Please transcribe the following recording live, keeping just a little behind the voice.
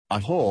A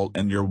hole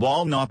in your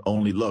wall not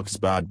only looks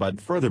bad but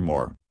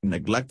furthermore,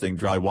 neglecting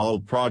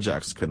drywall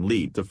projects can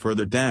lead to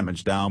further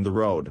damage down the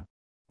road.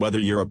 Whether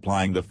you're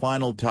applying the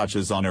final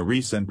touches on a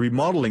recent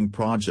remodeling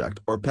project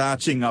or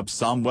patching up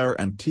some wear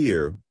and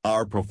tear,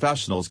 our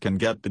professionals can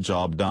get the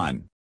job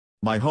done.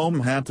 My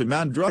Home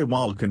Handyman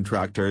drywall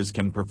contractors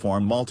can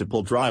perform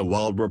multiple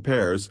drywall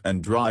repairs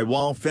and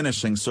drywall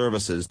finishing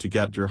services to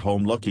get your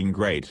home looking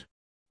great.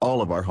 All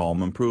of our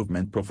home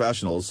improvement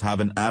professionals have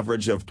an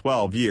average of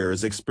 12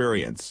 years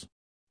experience.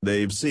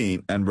 They've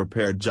seen and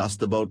repaired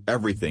just about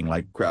everything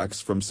like cracks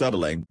from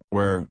settling,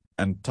 wear,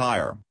 and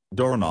tire,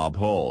 doorknob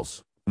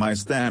holes,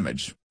 mice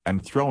damage,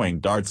 and throwing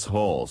darts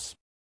holes.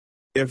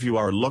 If you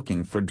are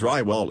looking for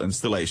drywall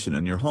installation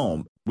in your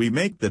home, we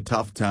make the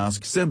tough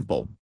task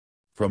simple.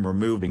 From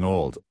removing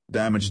old,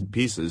 damaged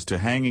pieces to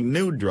hanging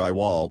new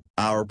drywall,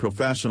 our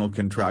professional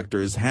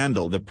contractors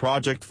handle the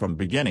project from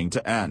beginning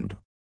to end.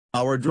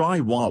 Our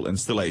drywall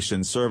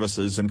installation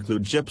services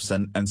include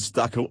gypsum and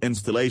stucco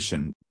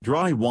installation,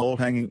 drywall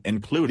hanging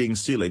including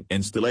ceiling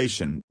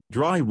installation,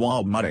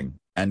 drywall mudding,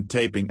 and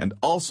taping, and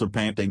also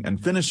painting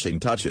and finishing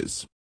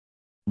touches.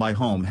 My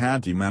Home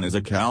Handyman is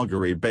a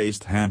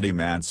Calgary-based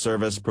handyman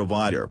service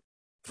provider.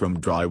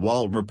 From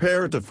drywall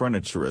repair to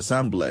furniture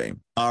assembly,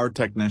 our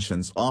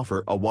technicians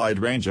offer a wide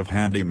range of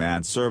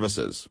handyman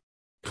services.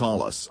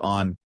 Call us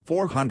on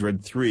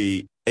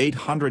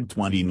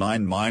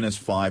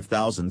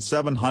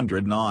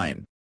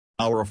 403-829-5709.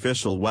 Our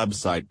official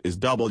website is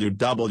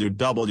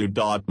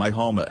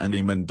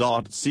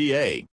www.myhomehandyman.ca.